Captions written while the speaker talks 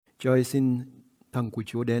Cho ơi, xin thần của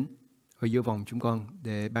Chúa đến ở giữa vòng chúng con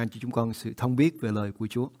để ban cho chúng con sự thông biết về lời của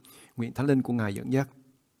Chúa. Nguyện Thánh Linh của Ngài dẫn dắt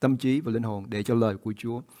tâm trí và linh hồn để cho lời của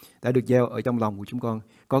Chúa đã được gieo ở trong lòng của chúng con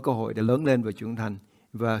có cơ hội để lớn lên và trưởng thành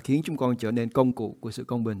và khiến chúng con trở nên công cụ của sự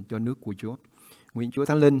công bình cho nước của Chúa. Nguyện Chúa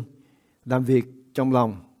Thánh Linh làm việc trong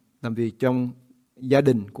lòng, làm việc trong gia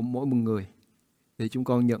đình của mỗi một người để chúng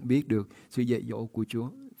con nhận biết được sự dạy dỗ của Chúa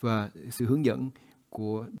và sự hướng dẫn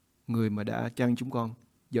của người mà đã chăn chúng con,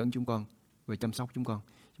 dẫn chúng con và chăm sóc chúng con.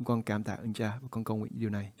 Chúng con cảm tạ ơn Cha và con cầu nguyện điều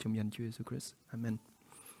này trong danh Chúa Jesus Christ. Amen.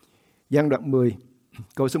 Giăng đoạn 10,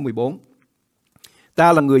 câu số 14.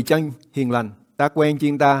 Ta là người chăn hiền lành, ta quen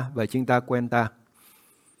chiên ta và chiên ta quen ta.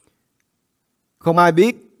 Không ai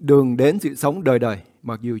biết đường đến sự sống đời đời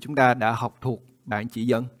mặc dù chúng ta đã học thuộc bản chỉ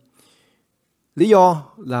dẫn. Lý do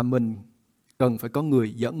là mình cần phải có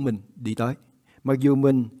người dẫn mình đi tới. Mặc dù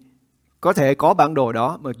mình có thể có bản đồ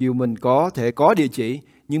đó, mặc dù mình có thể có địa chỉ,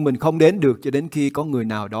 nhưng mình không đến được cho đến khi có người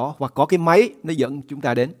nào đó hoặc có cái máy nó dẫn chúng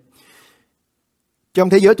ta đến. Trong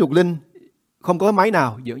thế giới thuộc linh, không có máy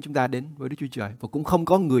nào dẫn chúng ta đến với Đức Chúa Trời và cũng không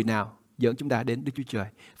có người nào dẫn chúng ta đến Đức Chúa Trời.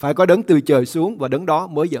 Phải có đấng từ trời xuống và đấng đó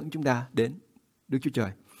mới dẫn chúng ta đến Đức Chúa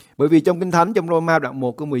Trời. Bởi vì trong Kinh Thánh, trong Roma đoạn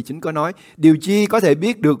 1 câu 19 có nói, điều chi có thể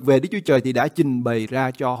biết được về Đức Chúa Trời thì đã trình bày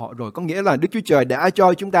ra cho họ rồi. Có nghĩa là Đức Chúa Trời đã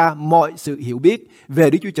cho chúng ta mọi sự hiểu biết về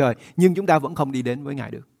Đức Chúa Trời, nhưng chúng ta vẫn không đi đến với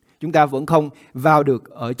Ngài được. Chúng ta vẫn không vào được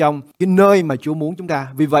ở trong cái nơi mà Chúa muốn chúng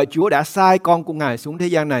ta. Vì vậy Chúa đã sai con của Ngài xuống thế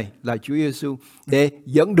gian này là Chúa Giêsu để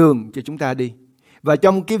dẫn đường cho chúng ta đi. Và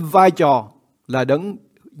trong cái vai trò là đấng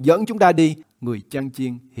dẫn chúng ta đi, người chăn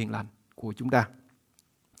chiên hiền lành của chúng ta.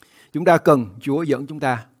 Chúng ta cần Chúa dẫn chúng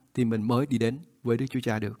ta thì mình mới đi đến với Đức Chúa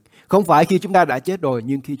Cha được. Không phải khi chúng ta đã chết rồi,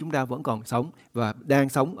 nhưng khi chúng ta vẫn còn sống và đang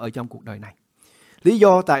sống ở trong cuộc đời này. Lý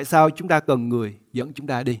do tại sao chúng ta cần người dẫn chúng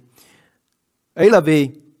ta đi ấy là vì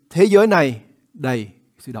thế giới này đầy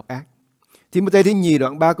sự độc ác. Thi-mô-thê thứ nhì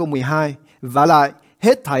đoạn 3 câu 12. Vả lại,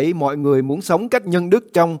 hết thảy mọi người muốn sống cách nhân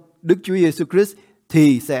đức trong Đức Chúa Giêsu Christ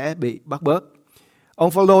thì sẽ bị bắt bớ.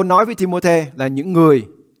 Ông Phaolô nói với Thi-mô-thê là những người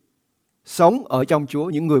sống ở trong Chúa,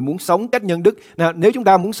 những người muốn sống cách nhân đức. Nào, nếu chúng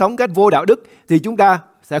ta muốn sống cách vô đạo đức thì chúng ta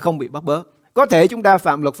sẽ không bị bắt bớ. Có thể chúng ta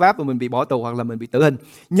phạm luật pháp và mình bị bỏ tù hoặc là mình bị tử hình.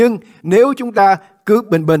 Nhưng nếu chúng ta cứ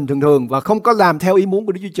bình bình thường thường và không có làm theo ý muốn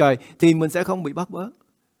của Đức Chúa Trời thì mình sẽ không bị bắt bớ.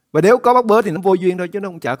 Và nếu có bắt bớ thì nó vô duyên thôi, chứ nó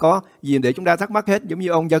cũng chả có gì để chúng ta thắc mắc hết. Giống như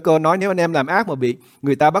ông Gia-cơ nói, nếu anh em làm ác mà bị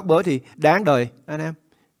người ta bắt bớ thì đáng đời anh em.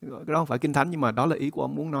 Cái đó không phải Kinh Thánh, nhưng mà đó là ý của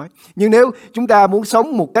ông muốn nói. Nhưng nếu chúng ta muốn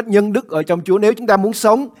sống một cách nhân đức ở trong Chúa, nếu chúng ta muốn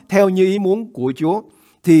sống theo như ý muốn của Chúa,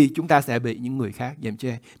 thì chúng ta sẽ bị những người khác gièm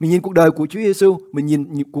chê. Mình nhìn cuộc đời của Chúa Giêsu, mình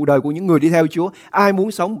nhìn cuộc đời của những người đi theo Chúa, ai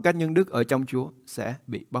muốn sống một cách nhân đức ở trong Chúa sẽ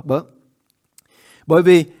bị bắt bớ. Bởi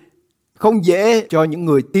vì không dễ cho những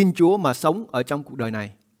người tin Chúa mà sống ở trong cuộc đời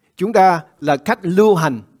này. Chúng ta là khách lưu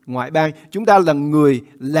hành ngoại bang, chúng ta là người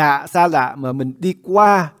lạ, xa lạ mà mình đi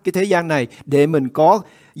qua cái thế gian này để mình có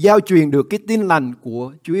giao truyền được cái tin lành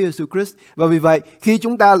của Chúa Giêsu Christ. Và vì vậy, khi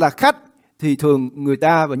chúng ta là khách thì thường người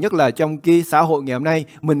ta, và nhất là trong cái xã hội ngày hôm nay,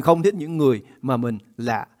 mình không thích những người mà mình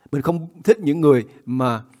lạ. Mình không thích những người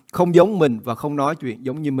mà không giống mình và không nói chuyện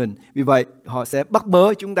giống như mình. Vì vậy, họ sẽ bắt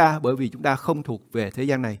bớ chúng ta bởi vì chúng ta không thuộc về thế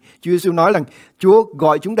gian này. Chúa Giêsu nói rằng Chúa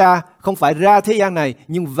gọi chúng ta không phải ra thế gian này,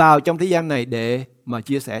 nhưng vào trong thế gian này để mà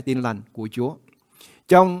chia sẻ tin lành của Chúa.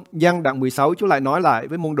 Trong Giăng đoạn 16, Chúa lại nói lại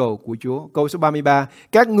với môn đồ của Chúa, câu số 33,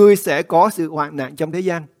 các ngươi sẽ có sự hoạn nạn trong thế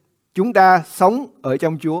gian. Chúng ta sống ở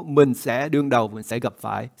trong Chúa, mình sẽ đương đầu, mình sẽ gặp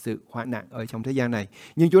phải sự hoạn nạn ở trong thế gian này.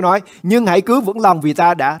 Nhưng Chúa nói, nhưng hãy cứ vững lòng vì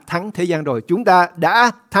ta đã thắng thế gian rồi. Chúng ta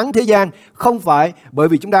đã thắng thế gian, không phải bởi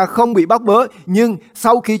vì chúng ta không bị bắt bớ, nhưng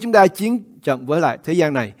sau khi chúng ta chiến trận với lại thế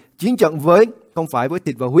gian này, chiến trận với không phải với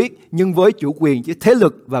thịt và huyết, nhưng với chủ quyền, với thế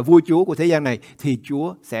lực và vua chúa của thế gian này, thì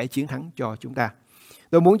Chúa sẽ chiến thắng cho chúng ta.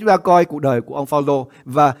 Tôi muốn chúng ta coi cuộc đời của ông Phaolô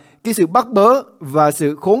và cái sự bắt bớ và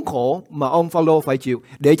sự khốn khổ mà ông Phaolô phải chịu,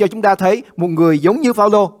 để cho chúng ta thấy một người giống như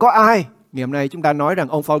Phaolô có ai. Ngày hôm nay chúng ta nói rằng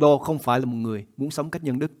ông Phaolô không phải là một người muốn sống cách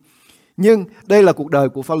nhân đức. Nhưng đây là cuộc đời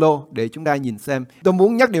của Phaolô để chúng ta nhìn xem. Tôi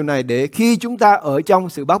muốn nhắc điều này để khi chúng ta ở trong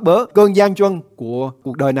sự bắt bớ, cơn gian truân của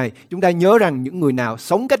cuộc đời này, chúng ta nhớ rằng những người nào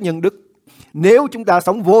sống cách nhân đức. Nếu chúng ta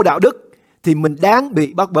sống vô đạo đức thì mình đáng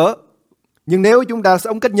bị bắt bớ. Nhưng nếu chúng ta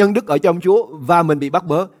sống cách nhân đức ở trong Chúa và mình bị bắt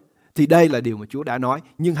bớ, thì đây là điều mà Chúa đã nói.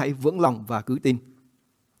 Nhưng hãy vững lòng và cứ tin.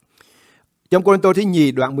 Trong Cô-rinh-tô thứ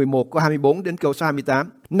nhì đoạn 11 câu 24 đến câu số 28,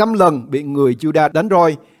 5 lần bị người Juda đánh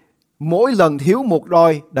roi, mỗi lần thiếu một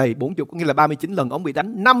roi đầy 40, có nghĩa là 39 lần. Ông bị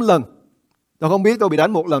đánh 5 lần. Tôi không biết tôi bị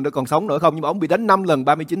đánh một lần tôi còn sống nữa không, nhưng mà ông bị đánh 5 lần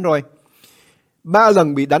 39 roi. 3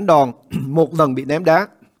 lần bị đánh đòn, 1 lần bị ném đá.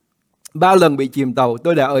 3 lần bị chìm tàu,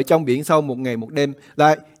 tôi đã ở trong biển sâu 1 ngày 1 đêm.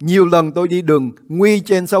 Lại nhiều lần tôi đi đường nguy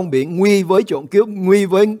trên sông biển, nguy với trộm cướp, nguy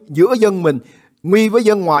với giữa dân mình, nguy với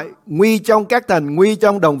dân ngoại, nguy trong các thành, nguy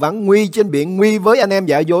trong đồng vắng, nguy trên biển, nguy với anh em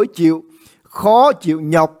giả dối, chịu khó chịu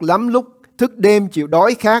nhọc lắm lúc, thức đêm chịu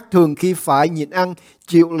đói khát, thường khi phải nhịn ăn,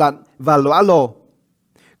 chịu lạnh và lõa lồ.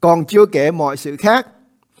 Còn chưa kể mọi sự khác,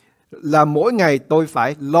 là mỗi ngày tôi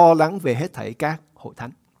phải lo lắng về hết thảy các hội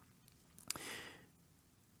thánh.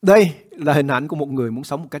 Đây là hình ảnh của một người muốn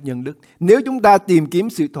sống một cách nhân đức. Nếu chúng ta tìm kiếm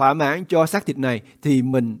sự thỏa mãn cho xác thịt này thì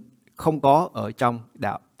mình không có ở trong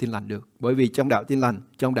đạo Tin Lành được. Bởi vì trong đạo Tin Lành,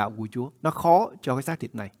 trong đạo của Chúa, nó khó cho cái xác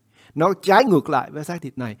thịt này. Nó trái ngược lại với xác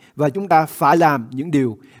thịt này. Và chúng ta phải làm những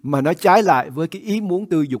điều mà nó trái lại với cái ý muốn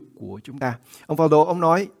tư dục của chúng ta. Ông Phaolô, ông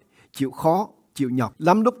nói chịu khó, chịu nhọc,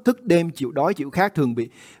 lắm lúc thức đêm, chịu đói, chịu khát, thường bị.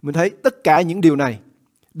 Mình thấy tất cả những điều này,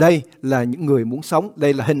 đây là những người muốn sống.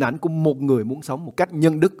 Đây là hình ảnh của một người muốn sống một cách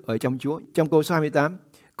nhân đức ở trong Chúa. Trong câu số 28,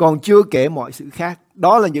 còn chưa kể mọi sự khác.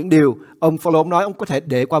 Đó là những điều ông Phaolô nói ông có thể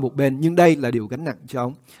để qua một bên. Nhưng đây là điều gánh nặng cho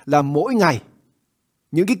ông. Là mỗi ngày,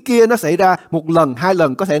 những cái kia nó xảy ra 1 lần, 2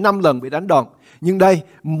 lần, có thể 5 lần bị đánh đòn. Nhưng đây,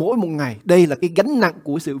 mỗi một ngày, đây là cái gánh nặng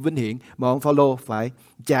của sự vinh hiển mà ông Phaolô phải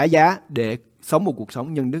trả giá để sống một cuộc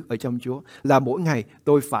sống nhân đức ở trong Chúa. Là mỗi ngày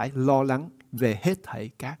tôi phải lo lắng về hết thảy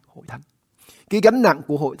các hội thánh. Cái gánh nặng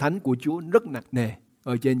của hội thánh của Chúa rất nặng nề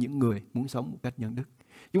ở trên những người muốn sống một cách nhân đức.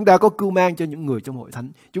 Chúng ta có cưu mang cho những người trong hội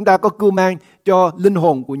thánh. Chúng ta có cưu mang cho linh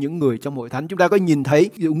hồn của những người trong hội thánh. Chúng ta có nhìn thấy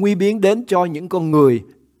sự nguy biến đến cho những con người,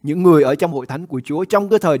 những người ở trong hội thánh của Chúa trong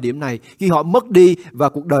cái thời điểm này, khi họ mất đi và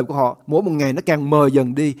cuộc đời của họ mỗi một ngày nó càng mờ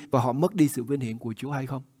dần đi và họ mất đi sự vinh hiển của Chúa hay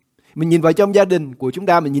không? Mình nhìn vào trong gia đình của chúng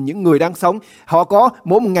ta, mình nhìn những người đang sống, họ có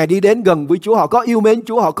mỗi một ngày đi đến gần với Chúa, họ có yêu mến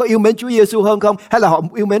Chúa, họ có yêu mến Chúa Giêsu hơn không? Hay là họ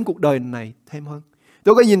yêu mến cuộc đời này thêm hơn?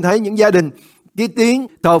 Tôi có nhìn thấy những gia đình, cái tiếng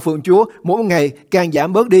thờ phượng Chúa mỗi một ngày càng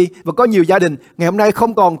giảm bớt đi. Và có nhiều gia đình ngày hôm nay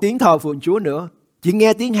không còn tiếng thờ phượng Chúa nữa, chỉ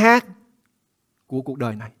nghe tiếng hát của cuộc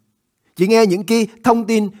đời này, chỉ nghe những cái thông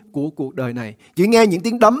tin của cuộc đời này, chỉ nghe những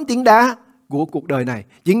tiếng đấm, tiếng đá của cuộc đời này,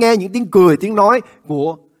 chỉ nghe những tiếng cười, tiếng nói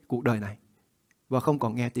của cuộc đời này, và không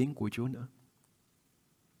còn nghe tiếng của Chúa nữa.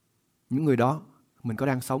 Những người đó, mình có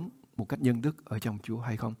đang sống một cách nhân đức ở trong Chúa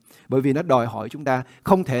hay không? Bởi vì nó đòi hỏi chúng ta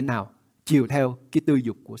không thể nào chiều theo cái tư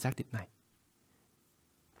dục của xác thịt này.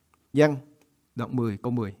 Giăng đoạn 10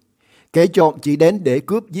 câu 10. Kẻ trộm chỉ đến để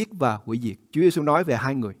cướp, giết và hủy diệt. Chúa Giêsu nói về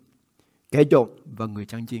 2 người, kẻ trộm và người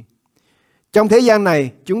chăn chiên. Trong thế gian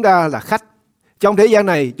này chúng ta là khách. Trong thế gian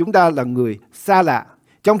này chúng ta là người xa lạ.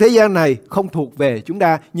 Trong thế gian này không thuộc về chúng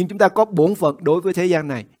ta, nhưng chúng ta có bổn phận đối với thế gian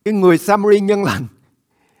này. Cái người Samari nhân lành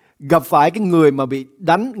gặp phải cái người mà bị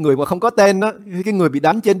đánh, người mà không có tên đó, cái người bị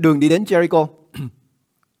đánh trên đường đi đến Jericho.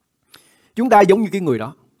 Chúng ta giống như cái người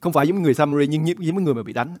đó, không phải giống như người Samari, nhưng giống như người mà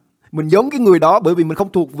bị đánh. Mình giống cái người đó bởi vì mình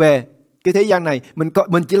không thuộc về cái thế gian này.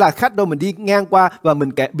 Mình chỉ là khách đâu, mình đi ngang qua và mình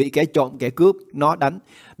bị kẻ trộm, kẻ cướp nó đánh.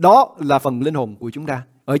 Đó là phần linh hồn của chúng ta.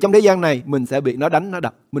 Ở trong thế gian này mình sẽ bị nó đánh, nó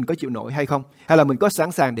đập. Mình có chịu nổi hay không? Hay là mình có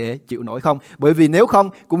sẵn sàng để chịu nổi không? Bởi vì nếu không,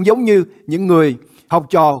 cũng giống như những người học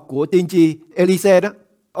trò của tiên tri Elise đó.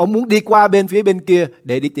 Ông muốn đi qua phía bên kia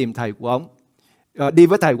để đi tìm thầy của ông, đi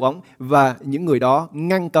với thầy của ông, và những người đó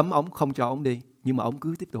ngăn cấm ông, không cho ông đi. Nhưng mà ông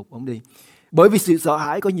cứ tiếp tục ông đi. Bởi vì sự sợ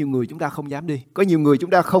hãi, có nhiều người chúng ta không dám đi. Có nhiều người chúng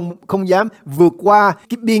ta không dám vượt qua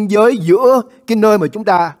cái biên giới giữa cái nơi mà chúng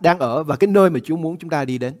ta đang ở và cái nơi mà Chúa muốn chúng ta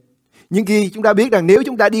đi đến. Nhưng khi chúng ta biết rằng nếu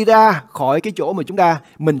chúng ta đi ra khỏi cái chỗ mà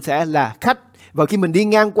mình sẽ là khách, và khi mình đi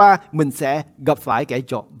ngang qua mình sẽ gặp phải kẻ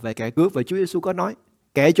trộm và kẻ cướp. Và Chúa Giêsu có nói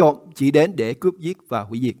kẻ trộm chỉ đến để cướp, giết và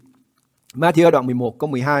hủy diệt. Ma-thi-ơ đoạn 11 câu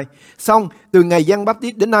 12. Xong từ ngày Giăng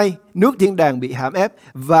Báp-tít đến nay, nước thiên đàng bị hãm ép,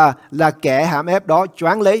 và là kẻ hãm ép đó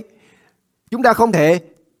choáng lấy. Chúng ta không thể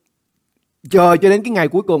chờ cho đến cái ngày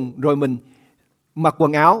cuối cùng rồi mình mặc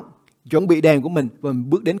quần áo, chuẩn bị đèn của mình và mình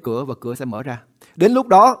bước đến cửa và cửa sẽ mở ra. Đến lúc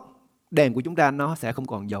đó đèn của chúng ta nó sẽ không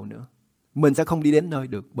còn dầu nữa. Mình sẽ không đi đến nơi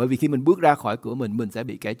được. Bởi vì khi mình bước ra khỏi cửa mình sẽ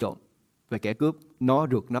bị kẻ trộm và kẻ cướp nó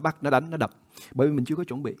rượt, nó bắt, nó đánh, nó đập. Bởi vì mình chưa có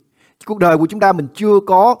chuẩn bị. Cuộc đời của chúng ta mình chưa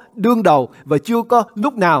có đương đầu, và chưa có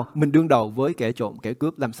lúc nào mình đương đầu với kẻ trộm, kẻ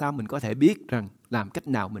cướp. Làm sao mình có thể biết rằng làm cách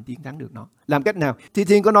nào mình chiến thắng được nó? Làm cách nào? Thi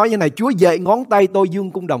Thiên có nói như này: Chúa dạy ngón tay tôi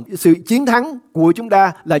dương cung đồng. Sự chiến thắng của chúng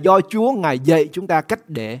ta là do Chúa Ngài dạy chúng ta cách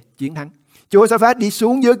để chiến thắng. Chúa sẽ phải đi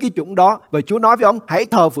xuống dưới cái chủng đó, và Chúa nói với ông hãy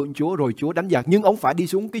thờ phượng Chúa, rồi Chúa đánh giặc. Nhưng ông phải đi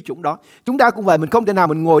xuống cái chủng đó. Chúng ta cũng vậy, mình không thể nào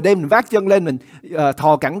mình ngồi đây mình vác chân lên, mình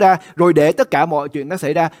thò cẳng ra rồi để tất cả mọi chuyện nó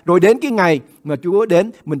xảy ra, rồi đến cái ngày mà Chúa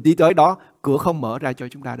đến mình đi tới đó, cửa không mở ra cho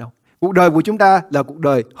chúng ta đâu. Cuộc đời của chúng ta là cuộc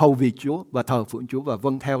đời hầu việc Chúa và thờ phượng Chúa và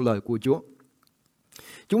vâng theo lời của Chúa.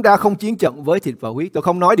 Chúng ta không chiến trận với thịt và huyết. Tôi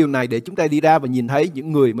không nói điều này để chúng ta đi ra và nhìn thấy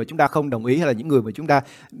những người mà chúng ta không đồng ý, hay là những người mà chúng ta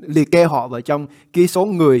liệt kê họ vào trong cái số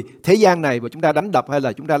người thế gian này và chúng ta đánh đập, hay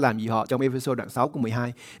là chúng ta làm gì họ trong Ê-phê-sô đoạn 6 câu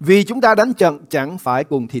 12. Vì chúng ta đánh trận chẳng phải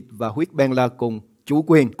cùng thịt và huyết, bèn là cùng chủ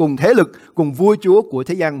quyền, cùng thế lực, cùng vua chúa của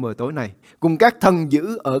thế gian mờ tối này, cùng các thần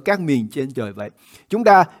dữ ở các miền trên trời vậy. Chúng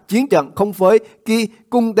ta chiến trận không với cái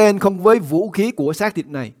cung tên, không với vũ khí của xác thịt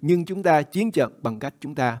này, nhưng chúng ta chiến trận bằng cách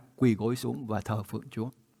chúng ta quỳ gối xuống và thờ phượng Chúa.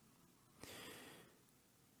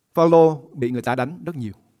 Phao-lô bị người ta đánh rất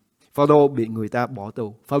nhiều. Phao-lô bị người ta bỏ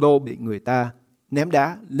tù. Phao-lô bị người ta ném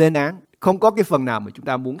đá, lên án. Không có cái phần nào mà chúng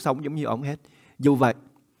ta muốn sống giống như ông hết. Dù vậy,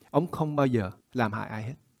 ông không bao giờ làm hại ai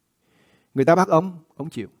hết. Người ta bắt ông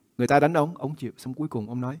chịu. Người ta đánh ông chịu. Xong cuối cùng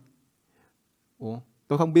ông nói,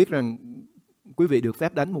 tôi không biết rằng quý vị được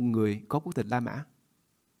phép đánh một người có quốc tịch La Mã.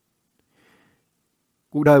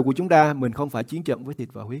 Cuộc đời của chúng ta, mình không phải chiến trận với thịt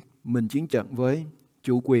và huyết. Mình chiến trận với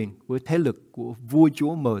chủ quyền, với thế lực của vua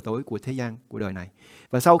chúa mờ tối của thế gian, của đời này.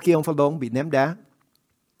 Và sau khi ông Phao-lô bị ném đá,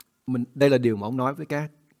 đây là điều mà ông nói với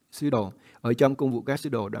các sứ đồ ở trong công vụ các sứ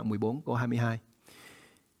đồ đoạn 14 câu 22.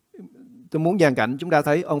 Tôi muốn dàn cảnh chúng ta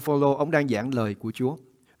thấy ông Phao-lô, ông đang giảng lời của Chúa.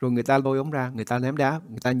 Rồi người ta lôi ông ra, người ta ném đá,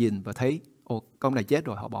 người ta nhìn và thấy con này chết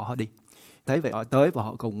rồi, họ bỏ họ đi. Thấy vậy họ tới và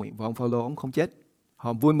họ cầu nguyện, và ông Phao-lô ông không chết.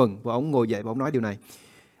 Họ vui mừng và ông ngồi dậy và ông nói điều này.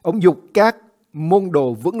 Ông giục các môn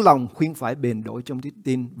đồ vững lòng khuyên phải bền đổi trong đức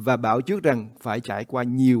tin và bảo trước rằng phải trải qua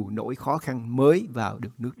nhiều nỗi khó khăn mới vào được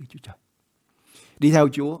nước Đức Chúa Trời. Đi theo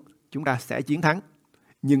Chúa, chúng ta sẽ chiến thắng,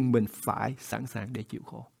 nhưng mình phải sẵn sàng để chịu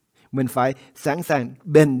khổ. Mình phải sẵn sàng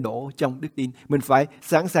bền đổ trong đức tin. Mình phải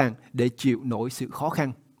sẵn sàng để chịu nổi sự khó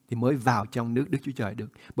khăn thì mới vào trong nước Đức Chúa Trời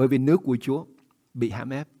được. Bởi vì nước của Chúa bị hãm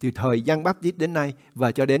ép từ thời Giăng Báp-tít đến nay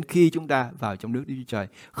và cho đến khi chúng ta vào trong nước Đức Chúa Trời.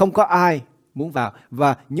 Không có ai muốn vào,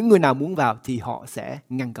 và những người nào muốn vào thì họ sẽ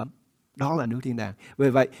ngăn cấm. Đó là nước thiên đàng. Vì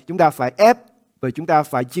vậy chúng ta phải ép và chúng ta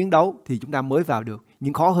phải chiến đấu thì chúng ta mới vào được.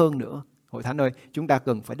 Nhưng khó hơn nữa, hội thánh ơi, chúng ta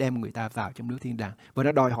cần phải đem người ta vào trong nước thiên đàng, và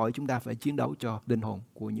nó đòi hỏi chúng ta phải chiến đấu cho linh hồn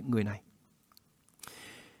của những người này.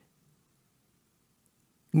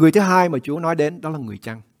 Người thứ hai mà Chúa nói đến đó là người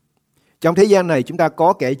chăn. Trong thế gian này chúng ta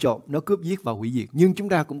có kẻ trộm, nó cướp giết và hủy diệt, nhưng chúng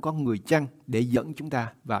ta cũng có người chăn để dẫn chúng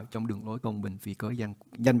ta vào trong đường lối công bình vì cớ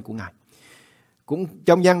danh của Ngài. Cũng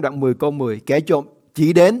trong Giăng đoạn 10 câu 10, kẻ trộm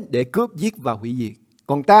chỉ đến để cướp giết và hủy diệt,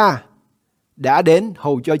 còn ta đã đến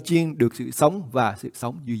hầu cho chiên được sự sống và sự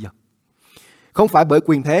sống dư dật. Không phải bởi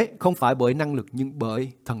quyền thế, không phải bởi năng lực, nhưng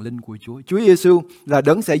bởi thần linh của Chúa. Chúa Giêsu là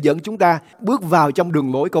đấng sẽ dẫn chúng ta bước vào trong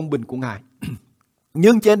đường lối công bình của Ngài.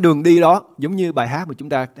 Nhưng trên đường đi đó, giống như bài hát mà chúng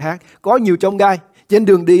ta hát, có nhiều chông gai. Trên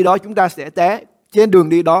đường đi đó chúng ta sẽ té, trên đường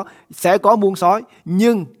đi đó sẽ có muôn sói.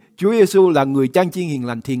 Nhưng Chúa Giêsu là người chăn chiên hiền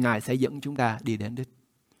lành thì Ngài sẽ dẫn chúng ta đi đến đích.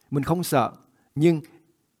 Mình không sợ, nhưng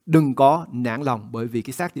đừng có nản lòng bởi vì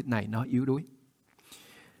cái xác thịt này nó yếu đuối.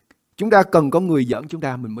 Chúng ta cần có người dẫn chúng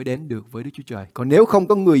ta mình mới đến được với Đức Chúa Trời. Còn nếu không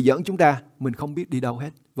có người dẫn chúng ta, mình không biết đi đâu hết.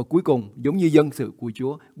 Và cuối cùng giống như dân sự của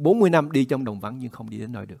Chúa, 40 năm đi trong đồng vắng nhưng không đi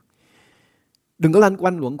đến nơi được. Đừng có lanh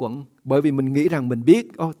quanh luẩn quẩn bởi vì mình nghĩ rằng mình biết,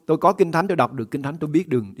 tôi có Kinh Thánh, tôi đọc được Kinh Thánh, tôi biết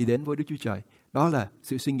đường đi đến với Đức Chúa Trời. Đó là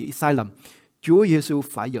sự suy nghĩ sai lầm. Chúa Giêsu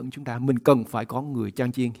phải dẫn chúng ta. Mình cần phải có người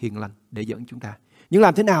chăn chiên hiền lành để dẫn chúng ta. Nhưng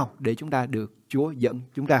làm thế nào để chúng ta được Chúa dẫn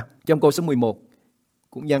chúng ta? Trong câu số 11,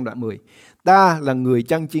 cũng Giăng đoạn 10. Ta là người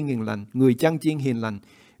chăn chiên hiền lành, người chăn chiên hiền lành,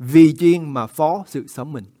 vì chiên mà phó sự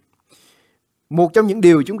sống mình. Một trong những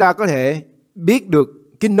điều chúng ta có thể biết được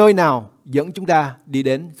cái nơi nào dẫn chúng ta đi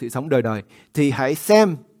đến sự sống đời đời, thì hãy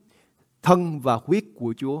xem thân và huyết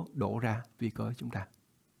của Chúa đổ ra vì cớ chúng ta.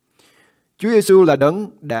 Chúa Giêsu là đấng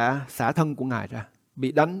đã xả thân của Ngài ra,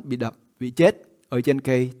 bị đánh, bị đập, bị chết ở trên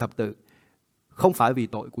cây thập tự. Không phải vì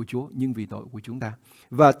tội của Chúa, nhưng vì tội của chúng ta.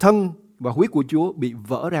 Và thân và huyết của Chúa bị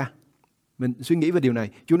vỡ ra. Mình suy nghĩ về điều này.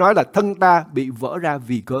 Chúa nói là thân ta bị vỡ ra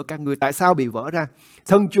vì cớ các ngươi. Tại sao bị vỡ ra?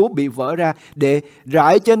 Thân Chúa bị vỡ ra để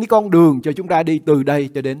rải trên cái con đường cho chúng ta đi từ đây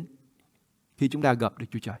cho đến khi chúng ta gặp được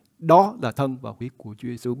Chúa Trời. Đó là thân và huyết của Chúa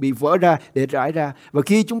Giêsu bị vỡ ra để rải ra. Và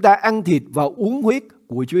khi chúng ta ăn thịt và uống huyết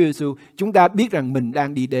của Chúa Giêsu, chúng ta biết rằng mình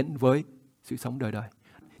đang đi đến với sự sống đời đời.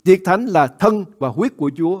 Tiệc thánh là thân và huyết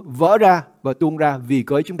của Chúa vỡ ra và tuôn ra vì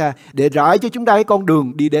cớ chúng ta, để rải cho chúng ta cái con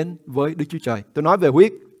đường đi đến với Đức Chúa Trời. Tôi nói về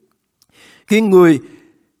huyết. Khi người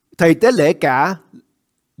thầy tế lễ cả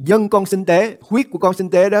dâng con sinh tế, huyết của con sinh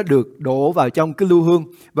tế đó được đổ vào trong cái lưu hương.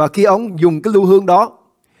 Và khi ông dùng cái lưu hương đó,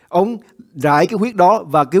 ông rải cái huyết đó,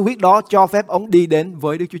 và cái huyết đó cho phép ông đi đến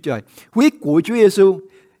với Đức Chúa Trời. Huyết của Chúa Giêsu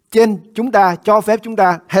trên chúng ta cho phép chúng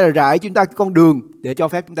ta, hay là rải chúng ta cái con đường để cho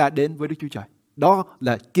phép chúng ta đến với Đức Chúa Trời. Đó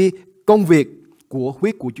là cái công việc của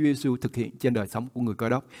huyết của Chúa Giêsu thực hiện trên đời sống của người Cơ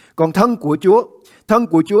Đốc. Còn thân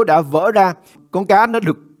của Chúa đã vỡ ra. Con cá nó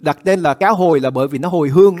được đặt tên là cá hồi là bởi vì nó hồi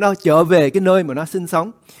hương, nó trở về cái nơi mà nó sinh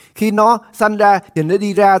sống. Khi nó sanh ra thì nó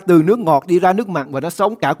đi ra từ nước ngọt, đi ra nước mặn, và nó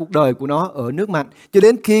sống cả cuộc đời của nó ở nước mặn. Cho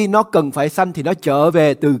đến khi nó cần phải sanh thì nó trở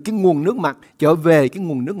về từ cái nguồn nước mặn, trở về cái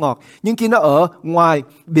nguồn nước ngọt. Nhưng khi nó ở ngoài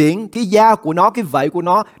biển, cái da của nó, cái vảy của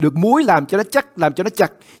nó được muối làm cho nó chắc, làm cho nó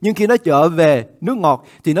chặt. Nhưng khi nó trở về nước ngọt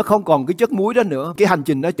thì nó không còn cái chất muối đó nữa. Cái hành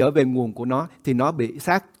trình nó trở về nguồn của nó thì nó bị,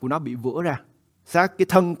 xác của nó bị vỡ ra. Xác, cái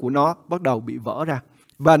thân của nó bắt đầu bị vỡ ra.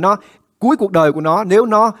 Và nó cuối cuộc đời của nó, nếu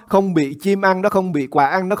nó không bị chim ăn, nó không bị quạ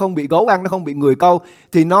ăn, nó không bị gấu ăn, nó không bị người câu,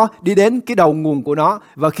 thì nó đi đến cái đầu nguồn của nó.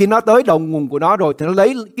 Và khi nó tới đầu nguồn của nó rồi thì nó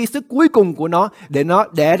lấy cái sức cuối cùng của nó để nó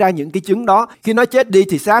đẻ ra những cái trứng đó. Khi nó chết đi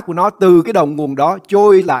thì xác của nó từ cái đầu nguồn đó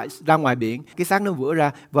trôi lại ra ngoài biển. Cái xác nó vỡ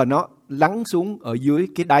ra và nó lắng xuống ở dưới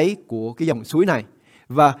cái đáy của cái dòng suối này.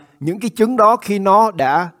 Và những cái trứng đó khi nó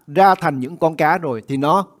đã ra thành những con cá rồi thì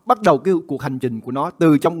nó bắt đầu cái cuộc hành trình của nó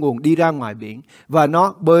từ trong nguồn đi ra ngoài biển. Và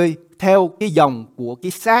nó bơi theo cái dòng của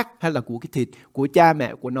cái xác hay là của cái thịt của cha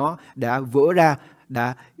mẹ của nó đã vỡ ra,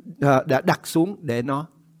 đã đặt xuống để nó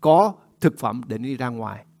có thực phẩm để đi ra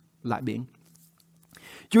ngoài lại biển.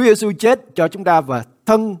 Chúa Giêsu chết cho chúng ta và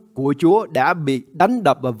thân của Chúa đã bị đánh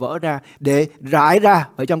đập và vỡ ra để rải ra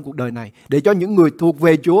ở trong cuộc đời này, để cho những người thuộc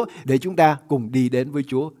về Chúa, để chúng ta cùng đi đến với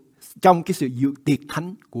Chúa trong cái sự dự tiệc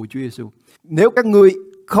thánh của Chúa Giêsu. Nếu các ngươi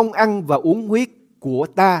không ăn và uống huyết của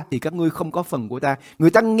ta thì các ngươi không có phần của ta. Người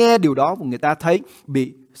ta nghe điều đó và người ta thấy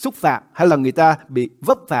bị xúc phạm hay là người ta bị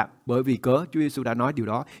vấp phạm bởi vì cớ Chúa Giêsu đã nói điều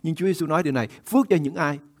đó. Nhưng Chúa Giêsu nói điều này phước cho những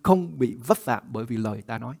ai không bị vấp phạm bởi vì lời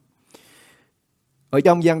ta nói. Ở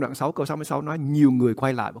trong Giăng đoạn 6 câu 66 nói nhiều người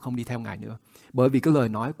quay lại và không đi theo Ngài nữa bởi vì cái lời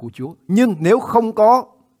nói của Chúa. Nhưng nếu không có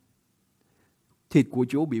thịt của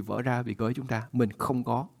Chúa bị vỡ ra vì cớ chúng ta, mình không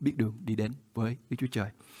có biết đường đi đến với Đức Chúa Trời.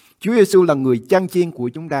 Chúa Giêsu là người chăn chiên của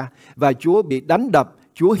chúng ta và Chúa bị đánh đập,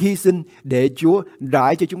 Chúa hy sinh để Chúa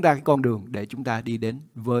rải cho chúng ta cái con đường để chúng ta đi đến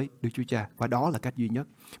với Đức Chúa Cha. Và đó là cách duy nhất.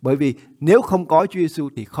 Bởi vì nếu không có Chúa Giêsu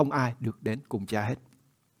thì không ai được đến cùng Cha hết.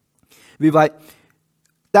 Vì vậy,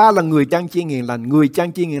 ta là người chăn chiên hiền lành, người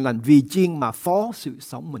chăn chiên hiền lành vì chiên mà phó sự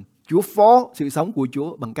sống mình. Chúa phó sự sống của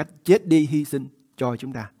Chúa bằng cách chết đi hy sinh cho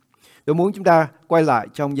chúng ta. Tôi muốn chúng ta quay lại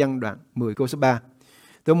trong Giăng đoạn 10 câu số 3.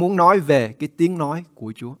 Tôi muốn nói về cái tiếng nói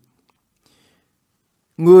của Chúa.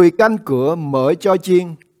 Người canh cửa mở cho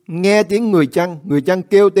chiên, nghe tiếng người chăn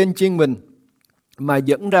kêu tên chiên mình mà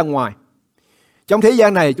dẫn ra ngoài. Trong thế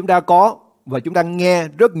gian này chúng ta có và chúng ta nghe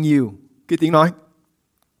rất nhiều cái tiếng nói.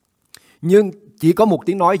 Nhưng chỉ có một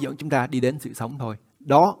tiếng nói dẫn chúng ta đi đến sự sống thôi.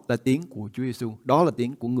 Đó là tiếng của Chúa Giêsu, đó là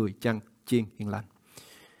tiếng của người chăn chiên hiền lành.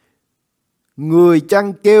 Người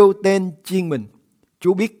chăn kêu tên chiên mình.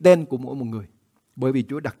 Chúa biết tên của mỗi một người bởi vì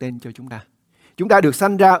Chúa đặt tên cho chúng ta. Chúng ta được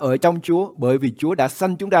sanh ra ở trong Chúa bởi vì Chúa đã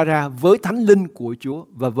sanh chúng ta ra với thánh linh của Chúa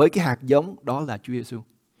và với cái hạt giống đó là Chúa Giêsu.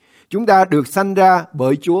 Chúng ta được sanh ra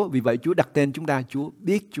bởi Chúa, vì vậy Chúa đặt tên chúng ta, Chúa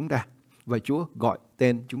biết chúng ta và Chúa gọi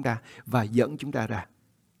tên chúng ta và dẫn chúng ta ra.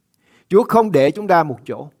 Chúa không để chúng ta một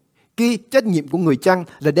chỗ. Cái trách nhiệm của người chăn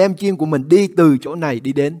là đem chiên của mình đi từ chỗ này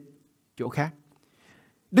đi đến chỗ khác.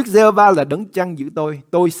 Đức Giê-hô-va là đấng chăn giữ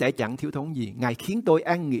tôi sẽ chẳng thiếu thốn gì. Ngài khiến tôi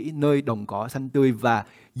an nghỉ nơi đồng cỏ xanh tươi và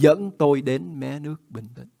dẫn tôi đến mé nước bình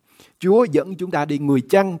tĩnh. Chúa dẫn chúng ta đi, người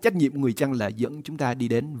chăn, trách nhiệm của người chăn là dẫn chúng ta đi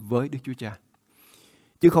đến với Đức Chúa Cha,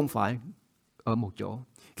 chứ không phải ở một chỗ.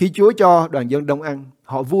 Khi Chúa cho đoàn dân đông ăn,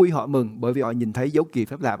 họ vui, họ mừng bởi vì họ nhìn thấy dấu kỳ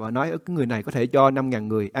phép lạ và họ nói cái người này có thể cho 5.000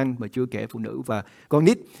 người ăn mà chưa kể phụ nữ và con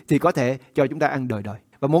nít thì có thể cho chúng ta ăn đời đời.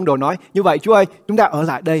 Và môn đồ nói, như vậy Chúa ơi, chúng ta ở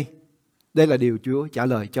lại đây. Đây là điều Chúa trả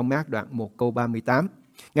lời trong Mác đoạn 1 câu 38.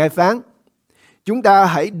 Ngài phán, chúng ta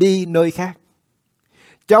hãy đi nơi khác,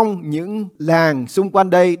 trong những làng xung quanh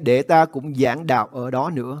đây để ta cũng giảng đạo ở đó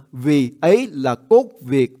nữa, vì ấy là cốt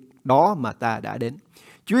việc đó mà ta đã đến.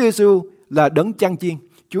 Chúa Giêsu là đấng chăn chiên,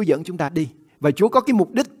 Chúa dẫn chúng ta đi và Chúa có cái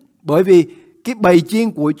mục đích, bởi vì cái bầy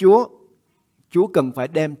chiên của Chúa cần phải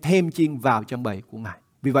đem thêm chiên vào trong bầy của Ngài.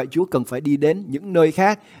 Vì vậy Chúa cần phải đi đến những nơi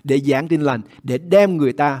khác để giảng tin lành, để đem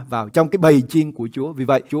người ta vào trong cái bầy chiên của Chúa. Vì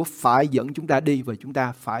vậy Chúa phải dẫn chúng ta đi và chúng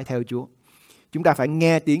ta phải theo Chúa. Chúng ta phải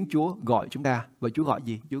nghe tiếng Chúa gọi chúng ta. Và Chúa gọi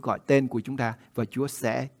gì? Chúa gọi tên của chúng ta và Chúa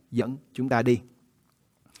sẽ dẫn chúng ta đi.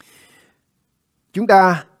 Chúng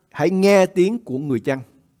ta hãy nghe tiếng của người chăn.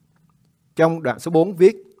 Trong đoạn số 4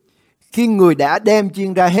 viết, khi người đã đem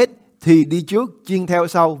chiên ra hết thì đi trước, chiên theo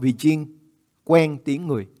sau vì chiên quen tiếng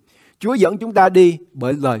người. Chúa dẫn chúng ta đi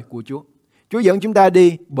bởi lời của Chúa. Chúa dẫn chúng ta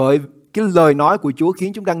đi bởi cái lời nói của Chúa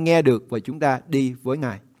khiến chúng ta nghe được và chúng ta đi với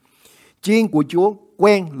Ngài. Chiên của Chúa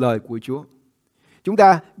quen lời của Chúa. Chúng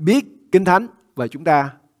ta biết Kinh Thánh và chúng ta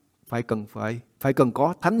cần phải phải cần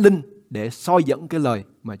có Thánh Linh để soi dẫn cái lời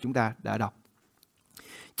mà chúng ta đã đọc.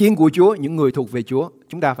 Chiên của Chúa, những người thuộc về Chúa,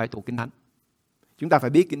 chúng ta phải thuộc Kinh Thánh. Chúng ta phải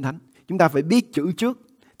biết Kinh Thánh. Chúng ta phải biết chữ trước,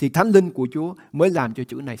 thì Thánh Linh của Chúa mới làm cho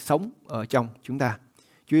chữ này sống ở trong chúng ta.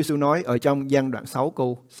 Chúa Giêsu nói ở trong Giăng đoạn 6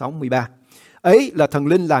 câu 63. Ấy là thần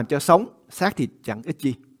linh làm cho sống, xác thịt chẳng ích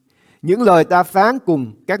chi. Những lời ta phán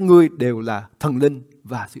cùng các ngươi đều là thần linh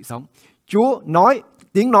và sự sống. Chúa nói,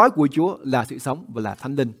 tiếng nói của Chúa là sự sống và là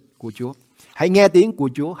Thánh Linh của Chúa. Hãy nghe tiếng của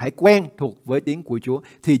Chúa, hãy quen thuộc với tiếng của Chúa,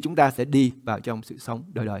 thì chúng ta sẽ đi vào trong sự sống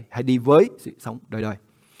đời đời. Hãy đi với sự sống đời đời.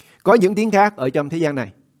 Có những tiếng khác ở trong thế gian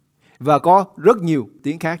này, và có rất nhiều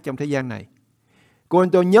tiếng khác trong thế gian này.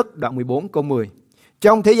 Cô-rinh-tô nhất đoạn 14 câu 10.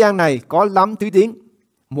 Trong thế gian này có lắm thứ tiếng,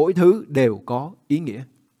 mỗi thứ đều có ý nghĩa.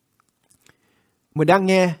 Mình đang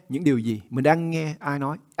nghe những điều gì? Mình đang nghe ai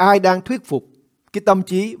nói? Ai đang thuyết phục cái tâm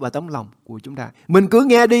trí và tấm lòng của chúng ta? Mình cứ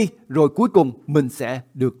nghe đi, rồi cuối cùng mình sẽ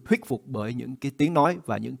được thuyết phục bởi những cái tiếng nói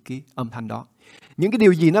và những cái âm thanh đó. Những cái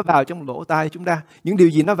điều gì nó vào trong lỗ tai chúng ta? Những điều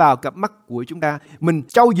gì nó vào cặp mắt của chúng ta? Mình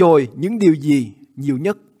trau dồi những điều gì nhiều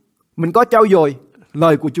nhất? Mình có trau dồi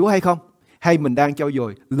lời của Chúa hay không? Hay mình đang trau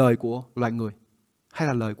dồi lời của loài người? Hay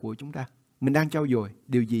là lời của chúng ta? Mình đang trau dồi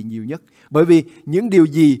điều gì nhiều nhất? Bởi vì những điều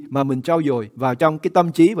gì mà mình trau dồi vào trong cái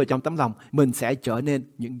tâm trí và trong tấm lòng, mình sẽ trở nên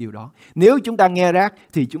những điều đó. Nếu chúng ta nghe rác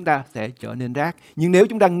thì chúng ta sẽ trở nên rác. Nhưng nếu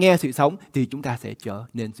chúng ta nghe sự sống thì chúng ta sẽ trở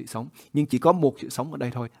nên sự sống. Nhưng chỉ có một sự sống ở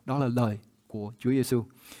đây thôi, đó là lời của Chúa Giêsu.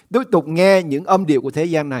 Tiếp tục nghe những âm điệu của thế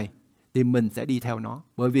gian này thì mình sẽ đi theo nó.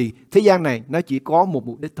 Bởi vì thế gian này nó chỉ có một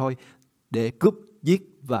mục đích thôi, để cướp,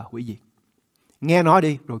 giết và hủy diệt. Nghe nó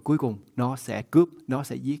đi, rồi cuối cùng nó sẽ cướp, nó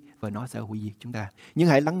sẽ giết và nó sẽ hủy diệt chúng ta. Nhưng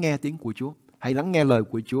hãy lắng nghe tiếng của Chúa, hãy lắng nghe lời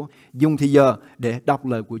của Chúa, dùng thì giờ để đọc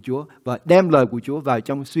lời của Chúa và đem lời của Chúa vào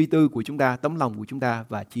trong suy tư của chúng ta, tấm lòng của chúng ta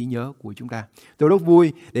và trí nhớ của chúng ta. Tôi rất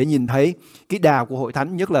vui để nhìn thấy cái đà của hội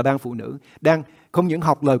thánh, nhất là ban phụ nữ, đang không những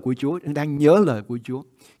học lời của Chúa, đang nhớ lời của Chúa.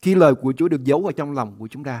 Khi lời của Chúa được giấu ở trong lòng của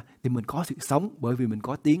chúng ta thì mình có sự sống, bởi vì mình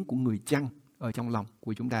có tiếng của người chăn ở trong lòng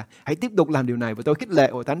của chúng ta. Hãy tiếp tục làm điều này, và tôi khích lệ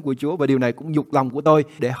hội thánh của Chúa, và điều này cũng dục lòng của tôi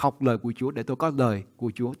để học lời của Chúa, để tôi có lời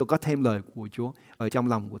của Chúa, tôi có thêm lời của Chúa ở trong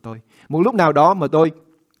lòng của tôi. Một lúc nào đó mà tôi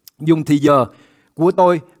dùng thì giờ của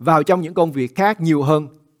tôi vào trong những công việc khác nhiều hơn,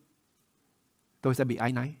 tôi sẽ bị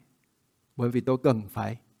áy náy, bởi vì tôi cần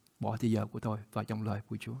phải bỏ thì giờ của tôi vào trong lời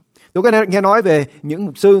của Chúa. Tôi có nghe nói về những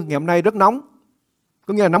mục sư ngày hôm nay rất nóng,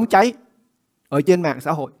 có nghĩa là nóng cháy ở trên mạng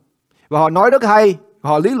xã hội, và họ nói rất hay,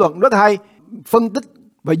 họ lý luận rất hay, phân tích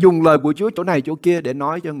và dùng lời của Chúa chỗ này chỗ kia để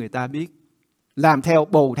nói cho người ta biết, làm theo,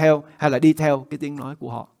 bầu theo hay là đi theo cái tiếng nói của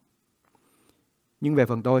họ. Nhưng về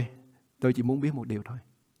phần tôi chỉ muốn biết một điều thôi: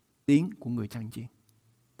 tiếng của người chăn chiên.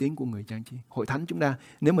 Tiếng của người chăn chiên. Hội thánh chúng ta,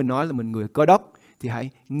 nếu mình nói là mình người Cơ Đốc thì hãy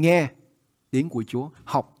nghe tiếng của Chúa,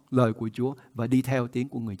 học lời của Chúa và đi theo tiếng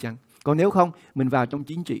của người chăn. Còn nếu không, mình vào trong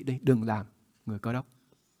chính trị đi, đừng làm người Cơ Đốc.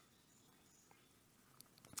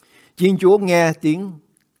 Chiên Chúa nghe tiếng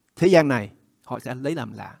thế gian này, họ sẽ lấy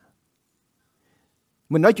làm lạ.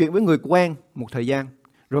 Mình nói chuyện với người quen một thời gian,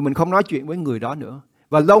 rồi mình không nói chuyện với người đó nữa.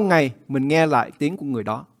 Và lâu ngày mình nghe lại tiếng của người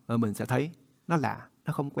đó, và mình sẽ thấy nó lạ,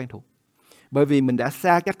 nó không quen thuộc. Bởi vì mình đã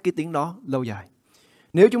xa cách cái tiếng đó lâu dài.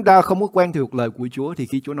 Nếu chúng ta không có quen thuộc lời của Chúa, thì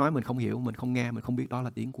khi Chúa nói mình không hiểu, mình không nghe, mình không biết đó là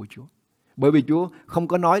tiếng của Chúa. Bởi vì Chúa không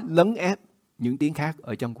có nói lấn ép những tiếng khác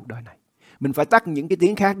ở trong cuộc đời này. Mình phải tắt những cái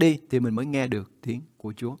tiếng khác đi thì mình mới nghe được tiếng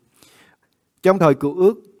của Chúa. Trong thời Cựu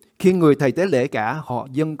Ước, khi người thầy tế lễ cả họ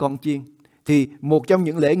dâng con chiên, thì một trong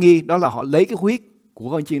những lễ nghi đó là họ lấy cái huyết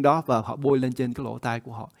của con chiên đó và họ bôi lên trên cái lỗ tai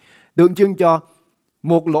của họ, tượng trưng cho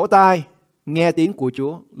một lỗ tai nghe tiếng của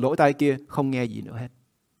Chúa, lỗ tai kia không nghe gì nữa hết.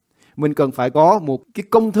 Mình cần phải có một cái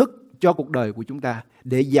công thức cho cuộc đời của chúng ta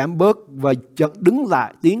để giảm bớt và chặn đứng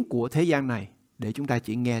lại tiếng của thế gian này, để chúng ta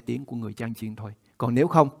chỉ nghe tiếng của người chăn chiên thôi. Còn nếu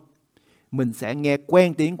không, mình sẽ nghe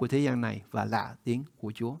quen tiếng của thế gian này và lạ tiếng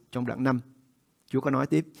của Chúa. Trong đoạn 5, Chúa có nói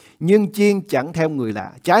tiếp: nhưng chiên chẳng theo người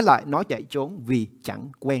lạ, trái lại nó chạy trốn vì chẳng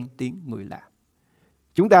quen tiếng người lạ.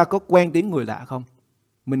 Chúng ta có quen tiếng người lạ không?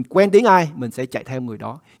 Mình quen tiếng ai, mình sẽ chạy theo người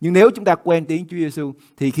đó. Nhưng nếu chúng ta quen tiếng Chúa Giêsu,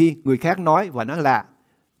 thì khi người khác nói và nó lạ,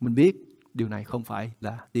 mình biết điều này không phải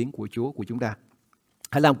là tiếng của Chúa của chúng ta.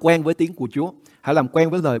 Hãy làm quen với tiếng của Chúa, hãy làm quen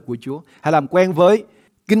với lời của Chúa, hãy làm quen với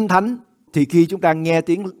Kinh Thánh. Thì khi chúng ta nghe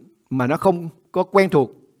tiếng mà nó không có quen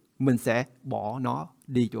thuộc, mình sẽ bỏ nó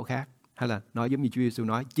đi chỗ khác. Hay là nói giống như Chúa Giêsu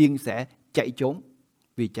nói, chiên sẽ chạy trốn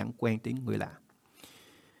vì chẳng quen tiếng người lạ.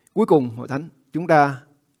 Cuối cùng, hội thánh, chúng ta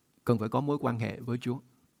cần phải có mối quan hệ với Chúa.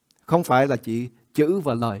 Không phải là chỉ chữ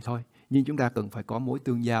và lời thôi, nhưng chúng ta cần phải có mối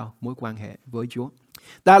tương giao, mối quan hệ với Chúa.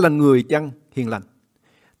 Ta là người chăn hiền lành.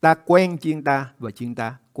 Ta quen chiên ta và chiên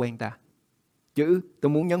ta quen ta. Chữ tôi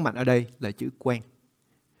muốn nhấn mạnh ở đây là chữ quen.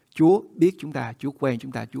 Chúa biết chúng ta, Chúa quen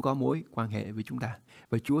chúng ta, Chúa có mối quan hệ với chúng ta.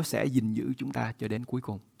 Và Chúa sẽ gìn giữ chúng ta cho đến cuối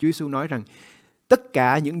cùng. Chúa Giêsu nói rằng tất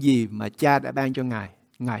cả những gì mà Cha đã ban cho Ngài,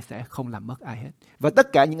 Ngài sẽ không làm mất ai hết. Và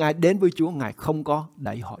tất cả những ai đến với Chúa, Ngài không có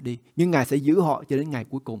đẩy họ đi. Nhưng Ngài sẽ giữ họ cho đến ngày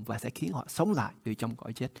cuối cùng và sẽ khiến họ sống lại từ trong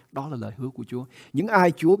cõi chết. Đó là lời hứa của Chúa. Những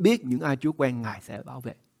ai Chúa biết, những ai Chúa quen, Ngài sẽ bảo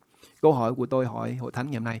vệ. Câu hỏi của tôi hỏi hội thánh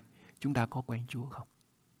ngày hôm nay, chúng ta có quen Chúa không?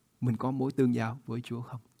 Mình có mối tương giao với Chúa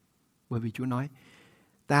không? Bởi vì Chúa nói,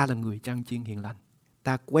 ta là người chăn chiên hiền lành.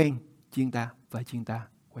 Ta quen chiên ta và chiên ta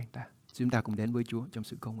quen ta. Chúng ta cùng đến với Chúa trong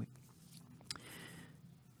sự cầu nguyện.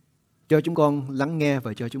 Cho chúng con lắng nghe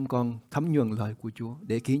và cho chúng con thấm nhuần lời của Chúa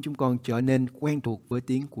để khiến chúng con trở nên quen thuộc với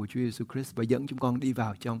tiếng của Chúa Giêsu Christ và dẫn chúng con đi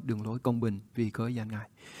vào trong đường lối công bình vì cớ danh Ngài.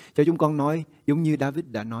 Cho chúng con nói giống như David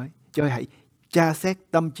đã nói, cho hãy tra xét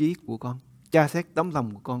tâm trí của con, tra xét tấm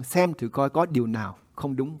lòng của con, xem thử coi có điều nào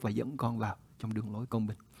không đúng và dẫn con vào trong đường lối công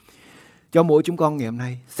bình. Cho mỗi chúng con ngày hôm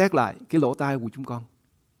nay xét lại cái lỗ tai của chúng con,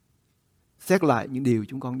 xét lại những điều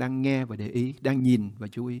chúng con đang nghe và để ý, đang nhìn và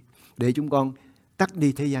chú ý, để chúng con tắt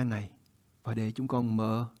đi thế gian này và để chúng con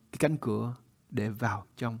mở cái cánh cửa để vào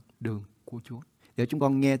trong đường của Chúa, để chúng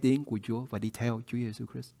con nghe tiếng của Chúa và đi theo Chúa Giêsu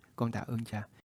Christ. Con tạ ơn Cha.